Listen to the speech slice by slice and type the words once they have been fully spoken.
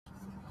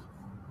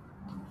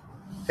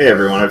Hey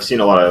everyone, I've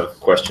seen a lot of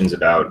questions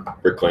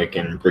about BrickLink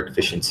and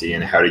Brickficiency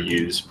and how to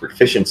use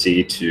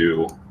Brickficiency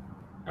to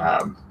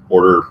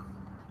order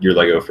your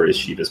Lego for as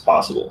cheap as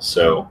possible.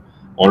 So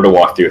I wanted to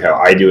walk through how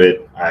I do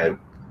it. I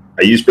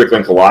use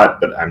BrickLink a lot,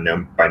 but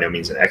I'm by no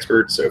means an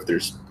expert. So if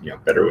there's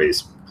better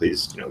ways,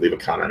 please leave a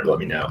comment or let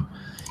me know.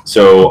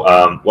 So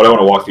what I want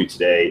to walk through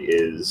today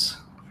is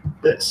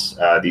this.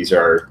 These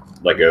are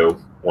Lego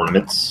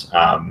ornaments.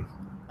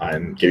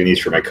 I'm getting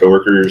these for my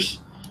coworkers.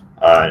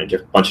 In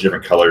a bunch of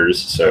different colors,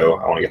 so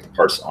I want to get the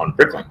parts on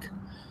BrickLink.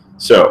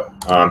 So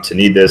to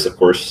need this, of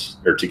course,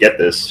 or to get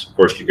this, of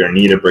course, you're going to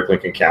need a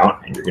BrickLink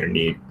account and you're going to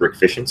need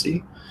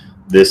Brickficiency.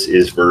 This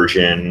is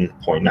version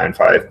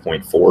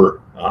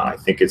 0.95.4. I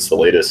think it's the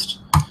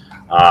latest.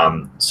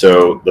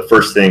 So the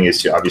first thing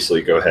is to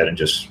obviously go ahead and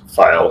just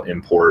file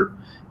import,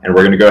 and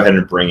we're going to go ahead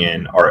and bring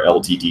in our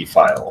LDD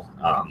file.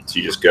 So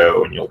you just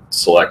go and you'll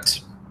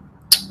select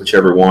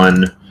whichever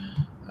one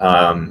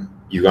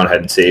you've gone ahead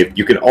and saved.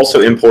 You can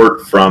also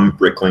import from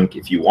BrickLink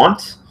if you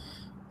want,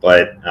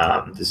 but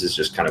this is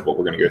just kind of what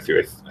we're going to go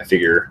through. I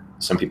figure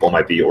some people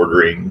might be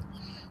ordering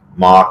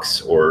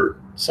mocks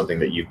or something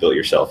that you've built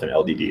yourself in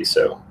LDD,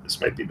 so this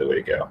might be the way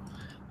to go.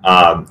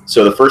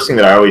 So the first thing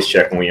that I always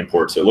check when we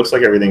import, so it looks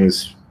like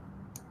everything's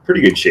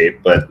pretty good shape,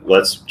 but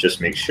let's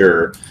just make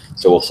sure.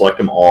 So we'll select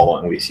them all,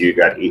 and we see we've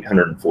got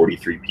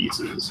 843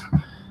 pieces.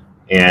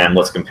 And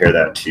let's compare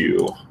that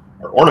to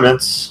our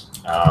ornaments.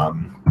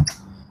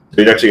 So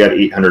we've actually got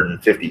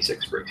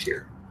 856 bricks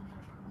here.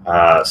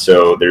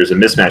 So there's a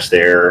mismatch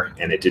there,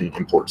 and it didn't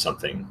import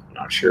something. I'm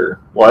not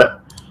sure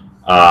what.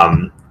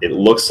 It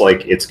looks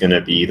like it's going to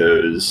be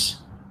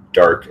those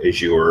dark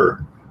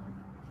azure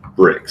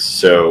bricks.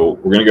 So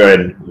we're going to go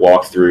ahead and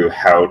walk through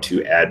how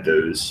to add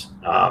those.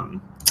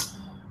 I'm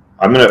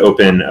going to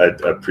open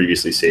a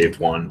previously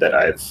saved one that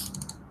I've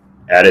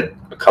added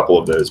a couple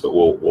of those, but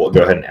we'll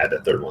go ahead and add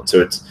that third one.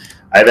 So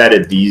I've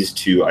added these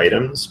two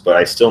items, but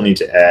I still need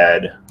to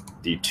add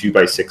the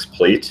 2x6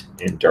 plate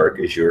in dark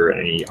azure, and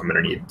I'm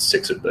going to need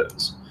 6 of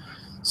those.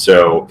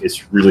 So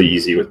it's really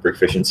easy with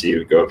Brickficiency.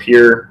 We go up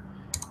here,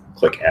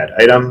 click Add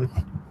Item,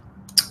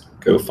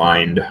 go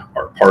find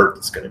our part.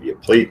 It's going to be a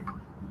plate.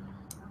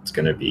 It's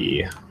going to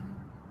be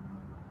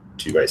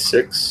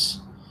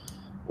 2x6.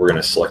 We're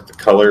going to select the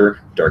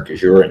color, dark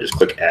azure, and just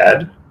click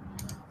Add.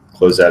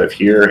 Close out of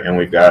here, and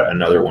we've got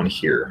another one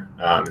here.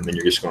 And then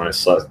you're just going to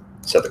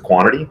set the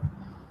quantity.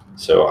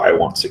 So I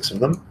want 6 of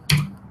them.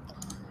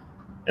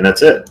 And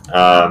that's it.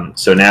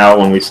 So now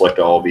when we select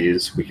all of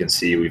these, we can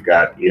see we've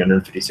got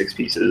 856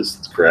 pieces.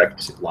 That's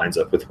correct. It lines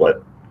up with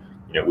what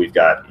we've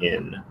got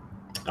in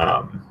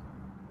our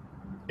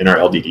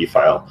LDD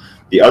file.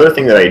 The other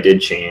thing that I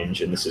did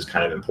change, and this is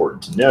kind of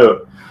important to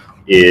note,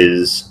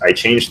 is I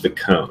changed the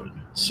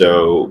cone.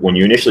 So when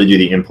you initially do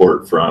the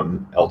import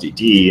from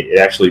LDD, it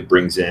actually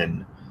brings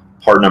in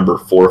part number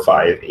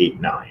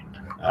 4589,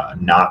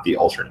 not the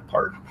alternate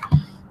part.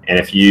 And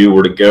if you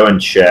were to go and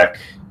check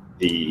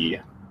the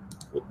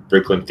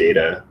BrickLink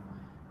data,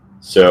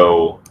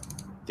 so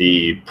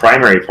the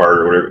primary part,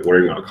 or whatever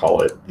you want to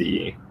call it,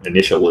 the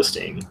initial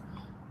listing,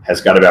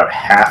 has got about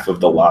half of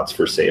the lots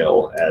for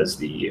sale as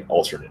the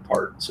alternate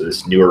part. So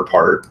this newer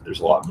part, there's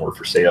a lot more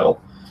for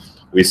sale.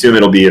 We assume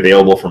it'll be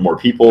available for more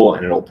people,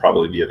 and it'll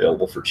probably be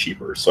available for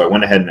cheaper. So I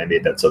went ahead and I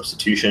made that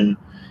substitution,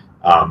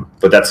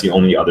 but that's the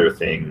only other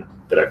thing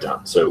that I've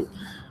done. So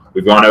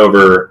we've gone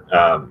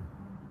over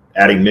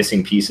adding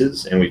missing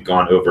pieces, and we've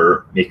gone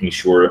over making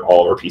sure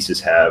all of our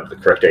pieces have the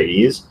correct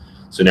IDs.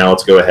 So now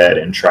let's go ahead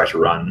and try to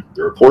run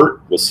the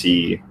report. We'll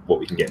see what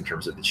we can get in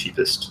terms of the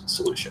cheapest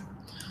solution.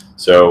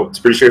 So it's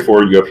pretty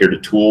straightforward. You go up here to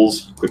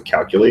Tools, click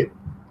Calculate,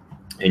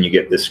 and you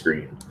get this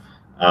screen.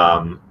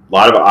 A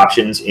lot of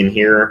options in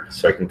here,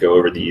 so I can go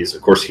over these.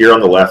 Of course, here on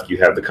the left, you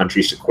have the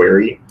countries to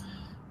query.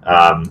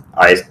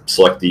 I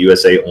select the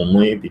USA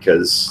only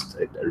because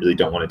I really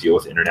don't want to deal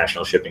with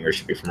international shipping or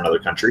shipping from another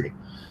country.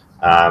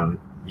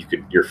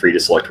 You're free to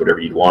select whatever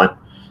you'd want.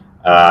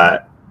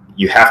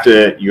 You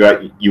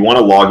want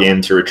to log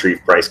in to retrieve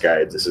price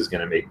guides. This is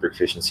going to make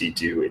Brickficiency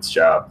do its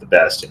job the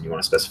best, and you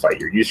want to specify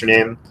your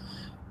username.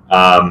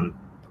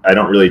 I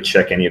don't really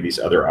check any of these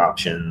other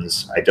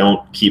options. I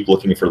don't keep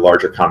looking for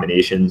larger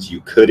combinations.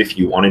 You could if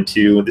you wanted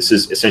to. This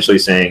is essentially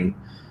saying,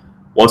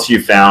 once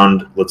you've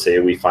found, let's say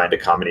we find a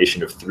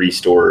combination of 3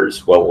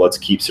 stores, well, let's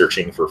keep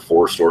searching for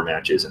 4 store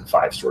matches and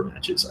 5 store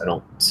matches. I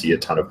don't see a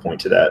ton of point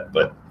to that,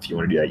 but if you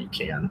want to do that, you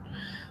can.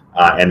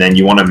 And then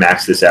you want to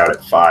max this out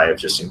at 5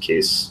 just in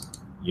case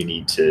you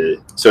need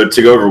to. So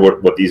to go over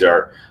what these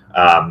are,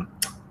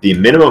 the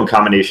minimum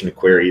combination to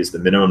query is the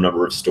minimum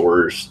number of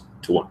stores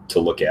to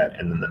look at,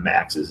 and then the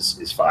max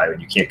is 5,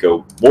 and you can't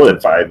go more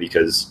than 5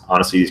 because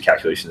honestly these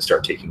calculations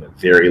start taking a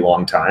very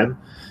long time,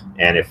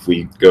 and if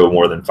we go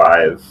more than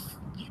 5,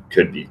 you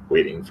could be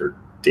waiting for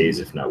days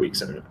if not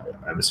weeks.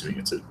 I'm assuming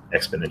it's an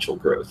exponential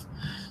growth.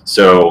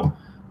 So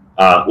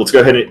let's go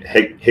ahead and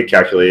hit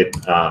calculate.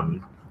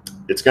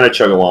 It's going to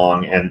chug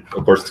along, and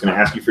of course it's going to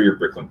ask you for your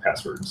BrickLink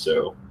password.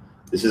 So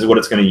this is what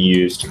it's going to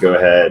use to go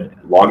ahead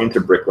and log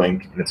into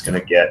BrickLink, and it's going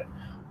to get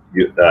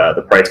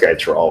the price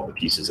guides for all of the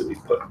pieces that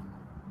we've put.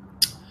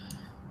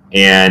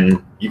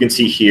 And you can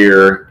see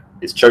here,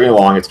 it's chugging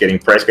along, it's getting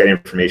price guide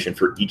information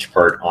for each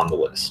part on the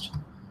list.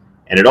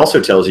 And it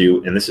also tells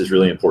you, and this is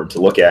really important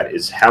to look at,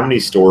 is how many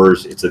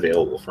stores it's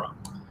available from.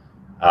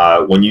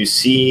 When you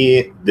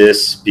see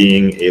this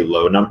being a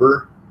low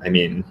number, I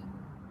mean,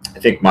 I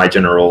think my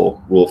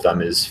general rule of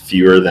thumb is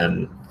fewer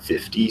than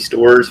 50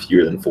 stores,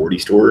 fewer than 40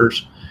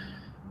 stores.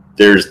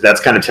 That's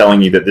kind of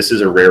telling you that this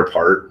is a rare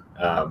part.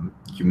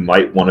 You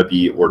might want to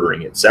be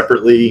ordering it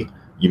separately.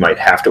 You might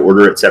have to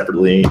order it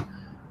separately.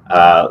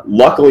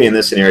 Luckily, in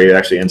this scenario, it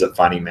actually ends up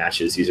finding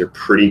matches. These are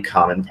pretty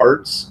common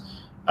parts.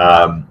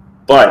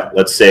 But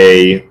let's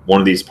say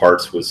one of these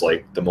parts was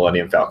like the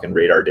Millennium Falcon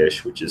radar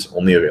dish, which is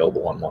only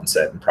available on one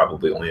set and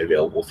probably only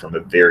available from a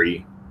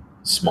very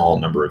small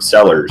number of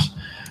sellers.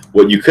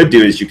 What you could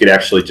do is you could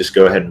actually just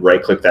go ahead and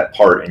right-click that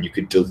part, and you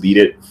could delete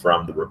it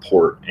from the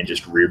report and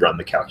just rerun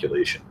the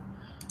calculation.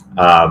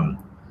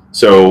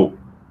 So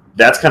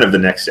that's kind of the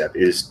next step,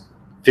 is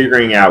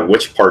figuring out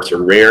which parts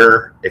are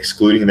rare,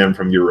 excluding them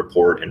from your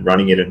report, and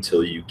running it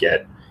until you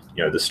get,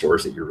 the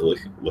stores that you're really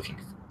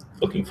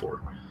looking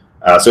for.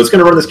 So it's going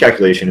to run this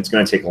calculation. It's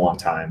going to take a long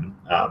time.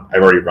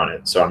 I've already run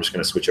it, so I'm just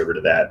going to switch over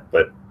to that.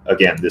 But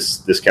again,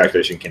 this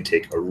calculation can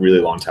take a really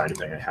long time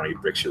depending on how many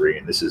bricks you're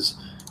reading. This is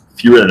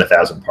fewer than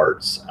 1,000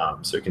 parts,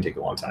 so it can take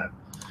a long time.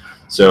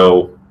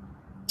 So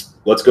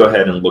let's go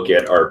ahead and look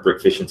at our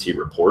Brickficiency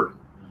report.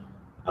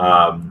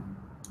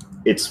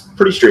 It's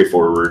pretty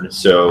straightforward.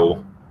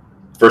 So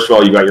first of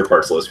all, you got your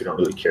parts list. We don't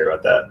really care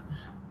about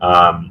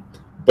that.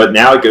 But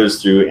now it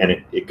goes through, and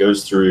it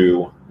goes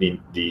through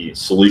the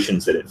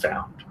solutions that it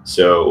found.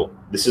 So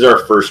this is our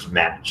first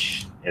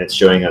match, and it's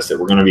showing us that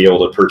we're going to be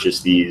able to purchase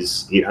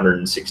these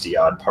 860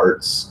 odd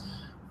parts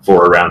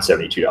for around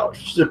 $72,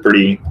 which is a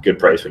pretty good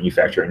price when you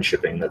factor in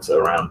shipping. That's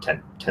around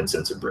 10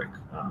 cents a brick,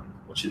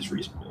 which is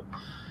reasonable.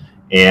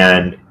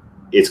 And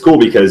it's cool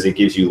because it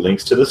gives you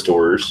links to the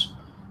stores.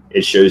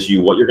 It shows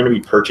you what you're going to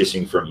be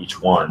purchasing from each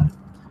one,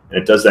 and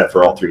it does that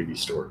for all 3 of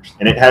these stores.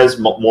 And it has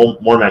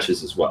more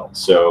matches as well.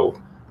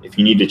 So if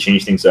you need to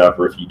change things up,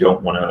 or if you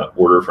don't want to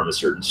order from a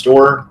certain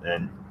store,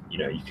 then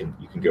you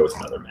can go with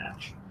another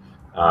match.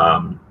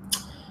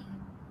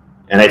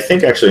 And I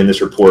think actually in this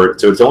report,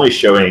 so it's only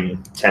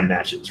showing 10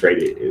 matches, right?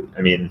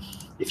 I mean,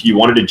 if you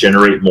wanted to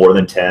generate more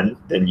than 10,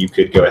 then you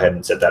could go ahead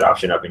and set that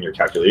option up in your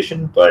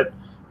calculation. But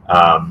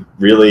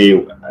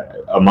really,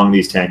 among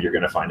these 10, you're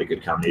going to find a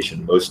good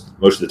combination. Most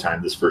of the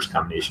time, this first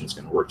combination is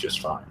going to work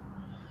just fine.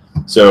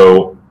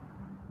 So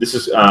this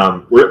is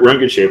we're in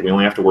good shape. We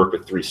only have to work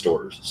with 3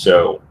 stores.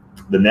 So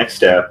the next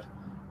step,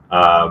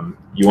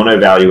 you want to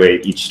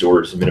evaluate each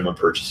store's minimum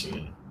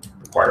purchasing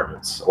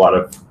requirements.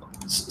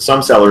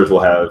 Some sellers will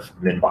have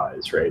min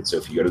buys, right? So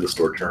if you go to the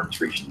store terms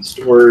for each of these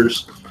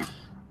stores,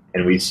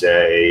 and we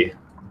say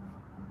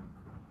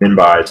min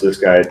buy, so this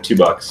guy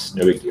 $2,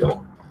 no big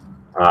deal.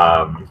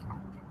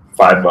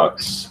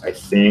 $5, I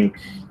think.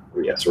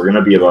 Yeah, so we're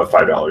going to be above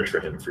 $5 for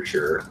him for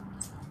sure.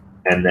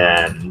 And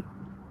then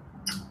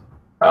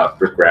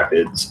Brick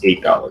Rapids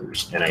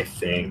 $8, and I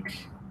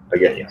think,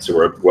 again, yeah, so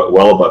we're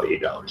well above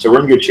 $8. So we're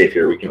in good shape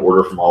here. We can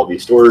order from all of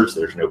these stores.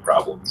 There's no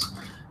problems.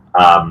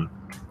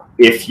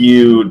 If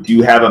you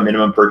do have a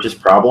minimum purchase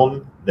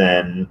problem,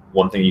 then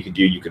one thing you could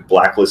do, you could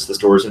blacklist the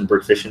stores in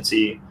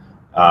Brickficiency,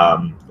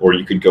 or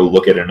you could go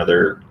look at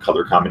another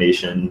color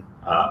combination,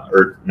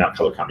 or not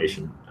color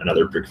combination,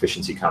 another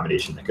Brickficiency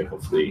combination that could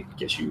hopefully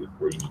get you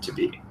where you need to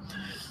be.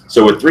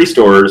 So with 3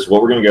 stores,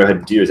 what we're going to go ahead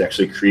and do is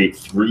actually create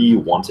 3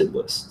 wanted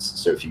lists.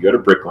 So if you go to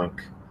BrickLink,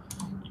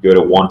 you go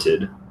to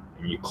wanted,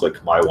 and you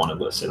click my wanted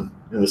list, and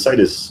the site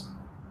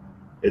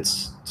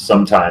it's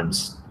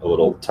sometimes a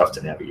little tough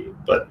to navigate,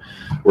 but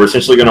we're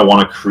essentially going to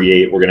want to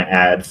we're going to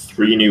add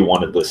 3 new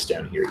wanted lists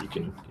down here. You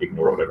can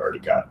ignore what I've already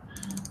got.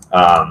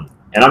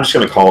 And I'm just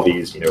going to call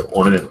these,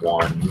 ornament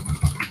 1,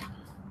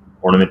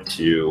 ornament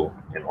 2,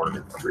 and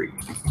ornament 3.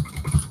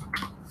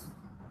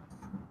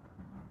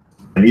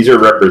 And these are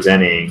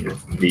representing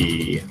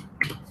the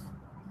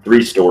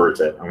 3 stores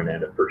that I'm going to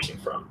end up purchasing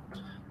from.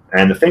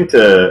 And the thing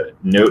to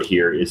note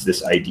here is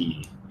this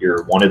ID,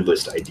 your wanted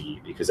list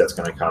ID, because that's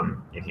going to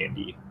come in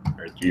handy.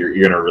 Right? You're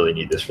going to really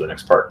need this for the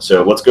next part.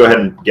 So let's go ahead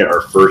and get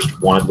our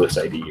first wanted list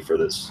ID for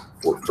this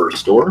first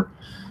store.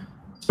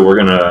 So we're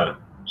going to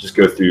just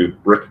go through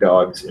Brick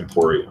Dog's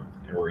Emporium,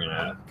 and we're going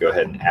to go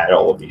ahead and add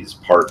all of these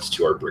parts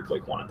to our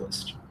BrickLink wanted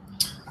list.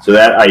 So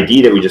that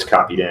ID that we just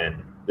copied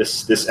in,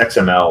 this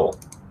XML,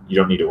 you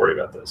don't need to worry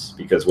about this,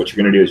 because what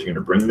you're going to do is you're going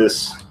to bring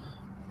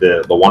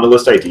the wanted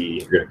list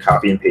ID, you're going to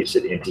copy and paste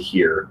it into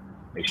here.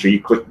 Make sure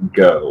you click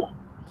go.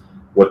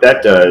 What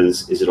that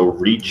does is it'll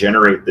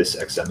regenerate this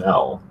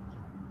XML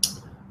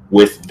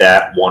with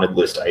that wanted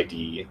list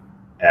ID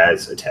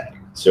as a tag.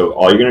 So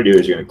all you're going to do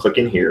is you're going to click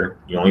in here.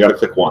 You only got to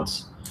click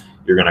once.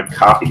 You're going to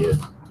copy it.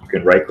 You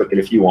can right click it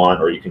if you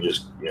want, or you can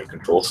just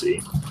Control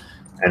C,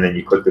 and then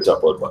you click this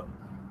upload button.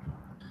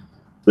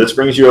 This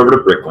brings you over to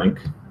BrickLink,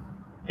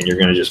 and you're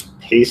going to just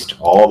paste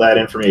all that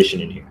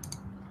information in here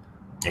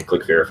and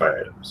click verify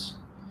items.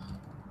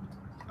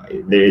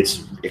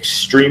 it's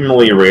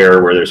extremely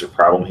rare where there's a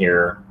problem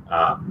here.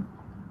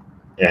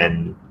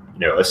 And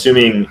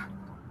assuming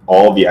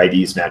all the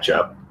IDs match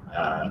up,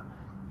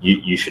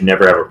 you should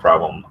never have a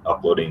problem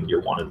uploading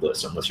your wanted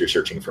list unless you're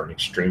searching for an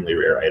extremely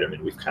rare item,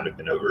 and we've kind of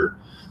been over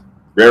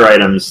rare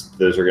items.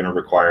 Those are going to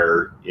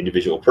require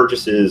individual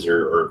purchases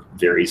or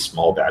very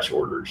small batch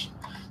orders.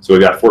 So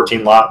we've got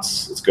 14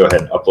 lots. Let's go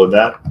ahead and upload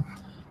that.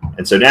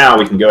 And so now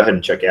we can go ahead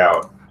and check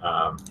out.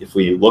 If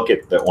we look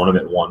at the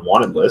Ornament 1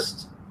 wanted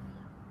list,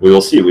 we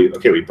will see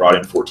we brought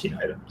in 14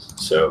 items.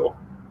 So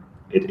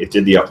it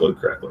did the upload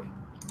correctly.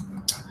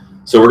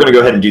 So we're going to go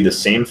ahead and do the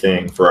same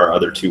thing for our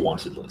other 2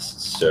 wanted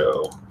lists.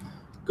 So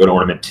go to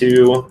Ornament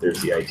 2,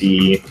 there's the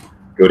ID.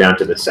 Go down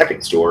to the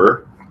second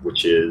store,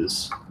 which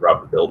is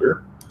Rob the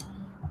Builder.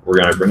 We're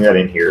going to bring that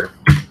in here.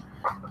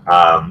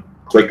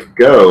 Click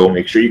Go.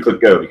 Make sure you click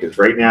Go, because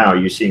right now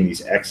you're seeing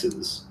these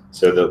X's.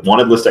 So the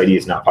wanted list ID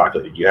is not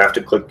populated. You have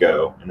to click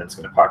Go, and then it's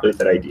going to populate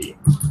that ID.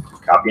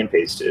 Copy and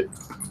paste it.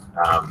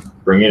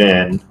 Bring it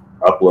in,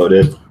 upload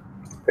it,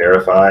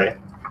 verify.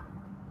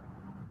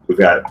 We've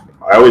got,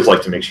 I always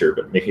like to make sure,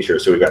 but making sure.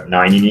 So we've got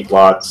 9 unique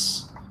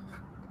lots.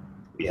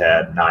 We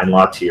had 9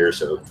 lots here,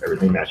 so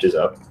everything matches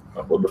up.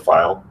 Upload the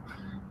file.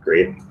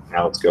 Great.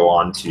 Now let's go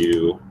on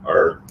to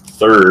our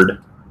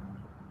third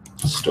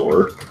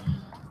store.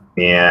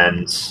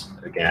 And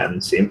again,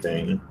 same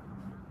thing.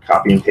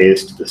 Copy and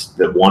paste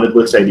the wanted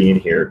list ID in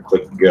here.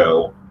 Click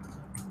Go.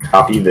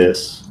 Copy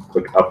this.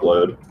 Click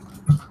Upload.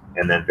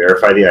 And then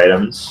verify the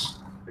items.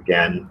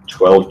 Again,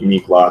 12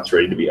 unique lots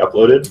ready to be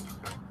uploaded.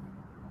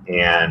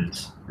 And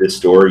this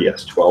store,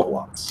 yes, 12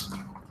 lots.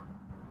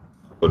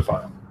 Upload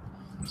file.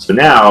 So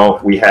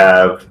now we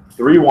have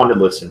 3 wanted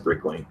lists in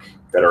BrickLink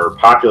that are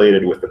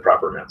populated with the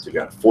proper amounts. We've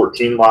got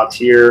 14 lots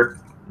here,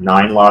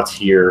 9 lots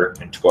here,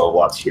 and 12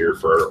 lots here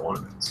for our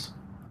ornaments.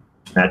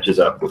 Matches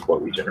up with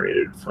what we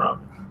generated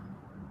from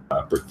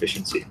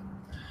Brickficiency.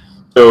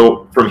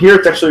 So from here,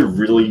 it's actually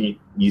really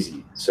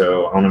easy.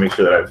 So I want to make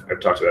sure that I've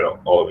talked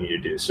about all that we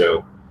need to do.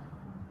 So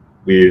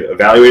we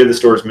evaluated the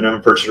store's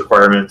minimum purchase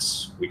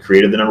requirements. We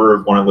created the number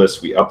of wanted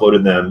lists. We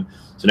uploaded them.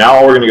 So now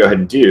all we're going to go ahead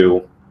and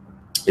do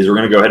is we're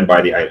going to go ahead and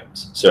buy the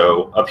items.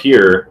 So up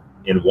here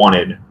in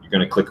wanted, you're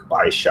going to click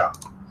Buy Shop.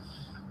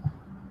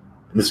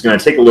 And this is going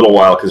to take a little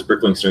while because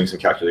BrickLink's doing some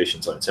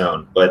calculations on its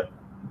own, but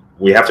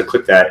we have to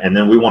click that, and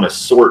then we want to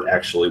sort,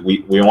 actually.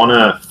 We want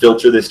to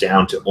filter this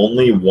down to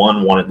only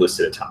 1 wanted list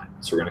at a time.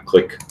 So we're going to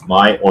click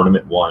My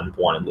Ornament 1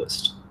 wanted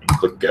list and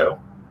click Go.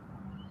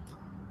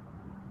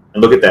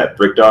 And look at that,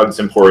 Brick Dog's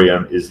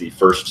Emporium is the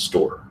first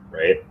store,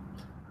 right?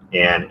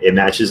 And it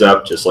matches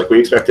up just like we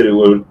expected it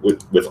would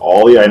with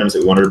all the items that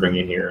we wanted to bring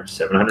in here,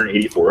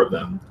 784 of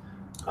them.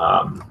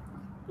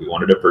 We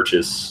wanted to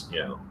purchase,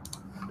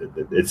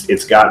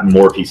 it's got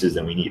more pieces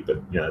than we need,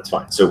 but that's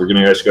fine. So we're going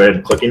to just go ahead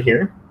and click in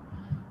here,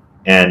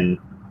 and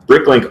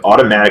BrickLink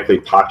automatically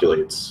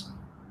populates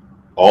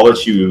all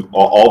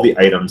the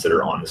items that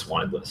are on this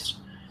wanted list.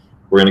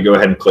 We're going to go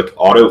ahead and click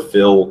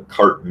Autofill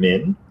Cart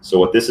Min. So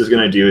what this is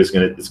going to do is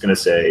it's going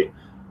to say,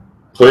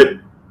 put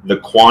the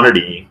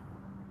quantity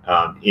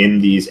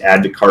in these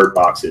add to cart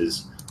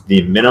boxes,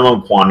 the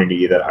minimum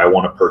quantity that I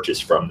want to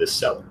purchase from this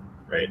seller,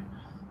 right?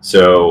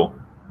 So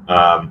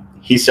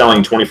he's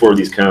selling 24 of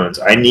these cones.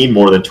 I need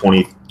more than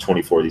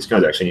 24 of these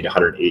cones. I actually need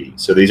 180.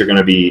 So these are going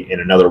to be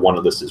in another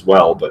wanted list as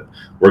well, but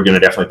we're going to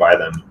definitely buy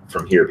them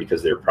from here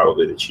because they're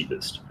probably the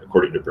cheapest,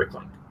 according to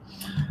BrickLink.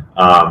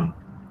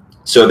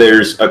 So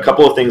there's a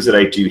couple of things that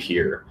I do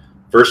here.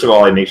 First of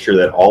all, I make sure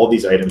that all of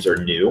these items are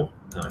new.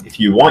 If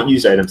you want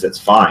used items, that's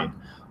fine.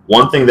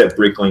 One thing that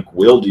BrickLink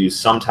will do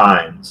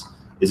sometimes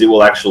is it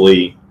will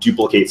actually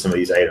duplicate some of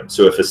these items.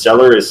 So if a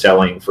seller is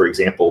selling, for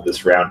example,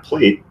 this round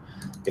plate,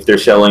 if they're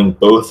selling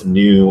both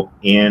new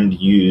and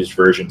used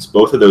versions,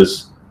 both of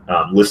those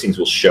listings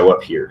will show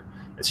up here.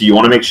 And so you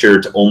want to make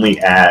sure to only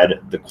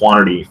add the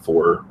quantity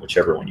for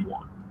whichever one you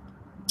want.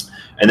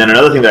 And then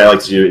another thing that I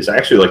like to do is I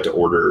actually like to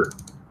order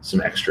some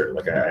extra,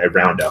 like I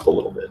round up a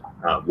little bit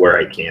where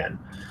I can,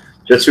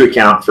 just to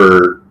account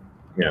for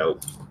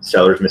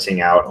sellers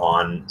missing out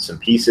on some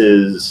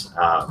pieces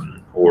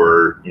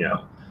or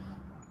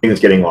things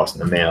getting lost in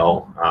the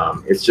mail.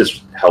 It's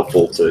just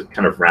helpful to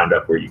kind of round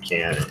up where you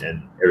can,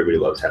 and everybody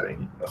loves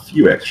having a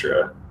few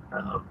extra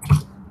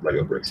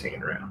Lego bricks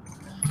hanging around.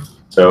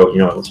 So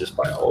let's just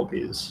buy all of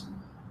these.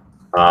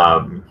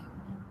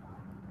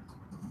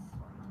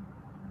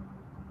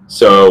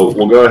 So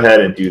we'll go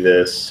ahead and do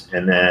this,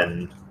 and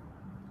then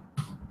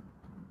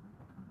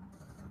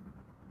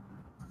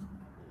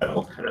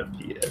that'll kind of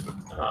be it.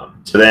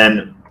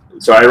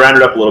 So I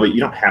rounded up a little bit. You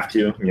don't have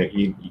to.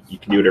 You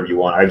can do whatever you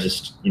want.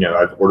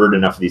 I've ordered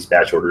enough of these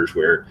batch orders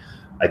where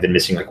I've been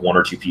missing like 1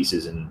 or 2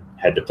 pieces and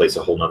had to place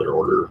a whole nother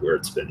order where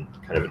it's been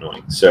kind of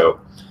annoying. So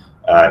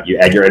you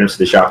add your items to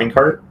the shopping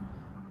cart,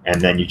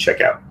 and then you check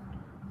out.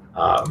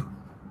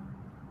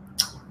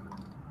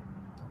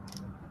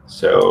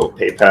 So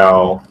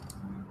PayPal,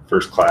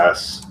 first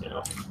class,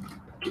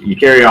 you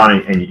carry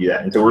on and you do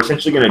that. And so we're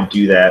essentially going to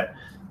do that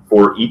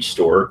for each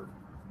store.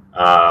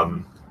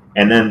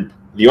 And then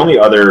the only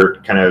other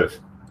kind of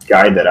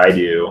guide that I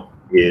do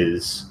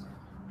is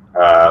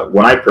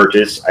when I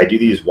purchase, I do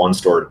these one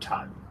store at a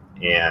time.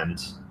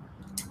 And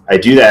I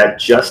do that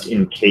just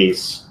in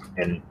case.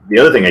 And the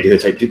other thing I do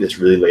is I do this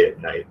really late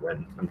at night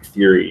when, in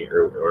theory,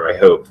 or I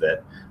hope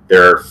that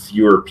there are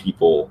fewer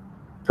people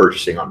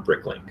purchasing on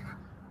BrickLink.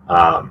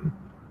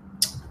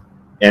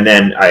 And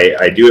then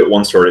I do it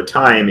one store at a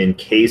time in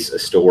case a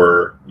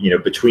store,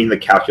 between the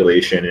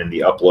calculation and the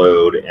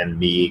upload and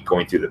me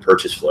going through the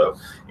purchase flow,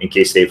 in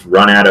case they've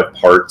run out of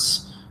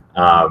parts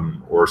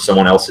or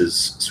someone else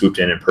has swooped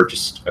in and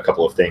purchased a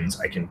couple of things,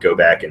 I can go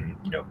back and,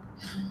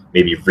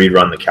 maybe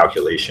rerun the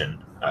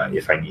calculation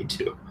if I need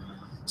to.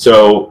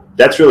 So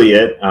that's really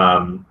it.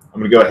 I'm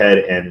going to go ahead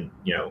and,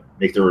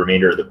 make the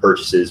remainder of the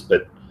purchases,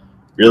 but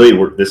really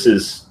this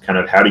is kind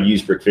of how to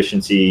use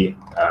Brickficiency.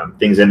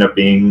 Things end up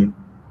being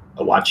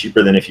a lot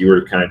cheaper than if you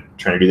were kind of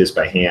trying to do this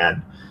by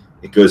hand.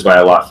 It goes by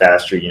a lot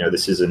faster.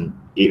 This is an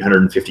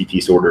 850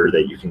 piece order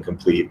that you can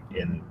complete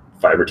in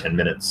 5 or 10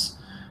 minutes.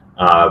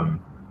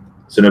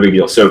 So no big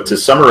deal. So to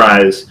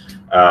summarize,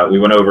 we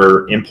went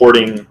over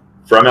importing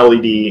from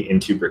LED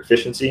into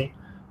Brickficiency,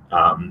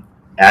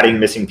 adding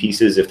missing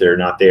pieces if they're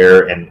not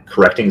there, and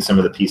correcting some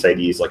of the piece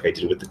IDs like I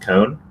did with the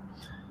cone.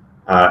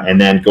 And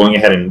then going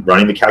ahead and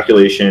running the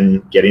calculation,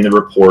 getting the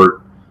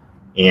report,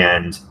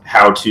 and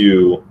how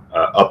to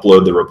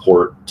upload the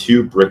report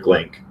to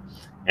BrickLink,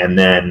 and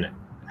then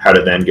how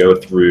to then go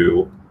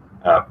through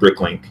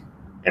BrickLink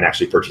and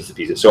actually purchase the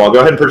pieces. So I'll go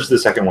ahead and purchase the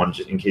second one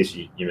just in case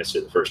you missed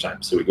it the first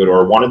time. So we go to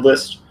our wanted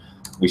list,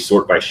 we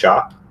sort by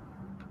shop.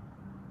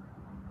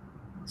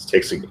 This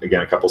takes,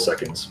 again, a couple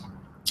seconds.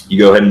 You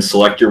go ahead and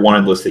select your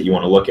wanted list that you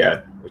want to look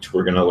at, which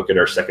we're going to look at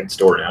our second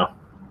store now.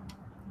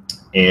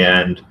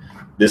 And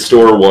this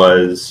store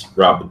was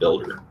Rob the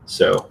Builder.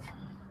 So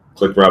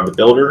click Rob the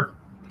Builder.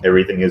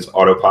 Everything is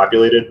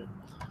auto-populated.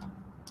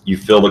 You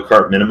fill the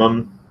cart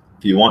minimum.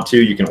 If you want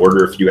to, you can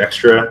order a few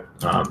extra.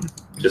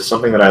 Just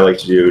something that I like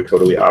to do,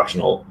 totally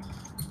optional.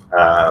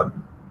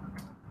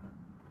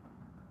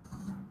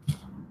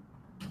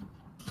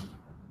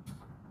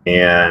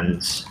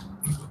 And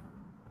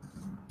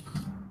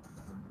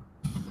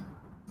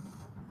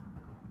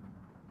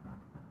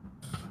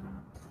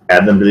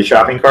add them to the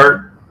shopping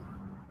cart.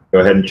 Go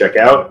ahead and check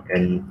out,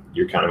 and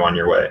you're kind of on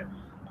your way.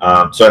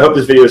 So I hope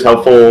this video is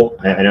helpful.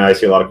 I know I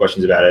see a lot of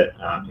questions about it.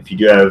 If you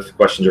do have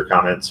questions or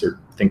comments or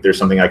think there's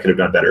something I could have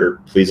done better,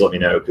 please let me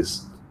know,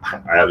 because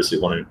I obviously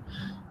want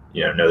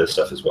to know this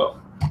stuff as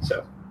well.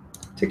 So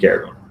take care,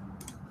 everyone.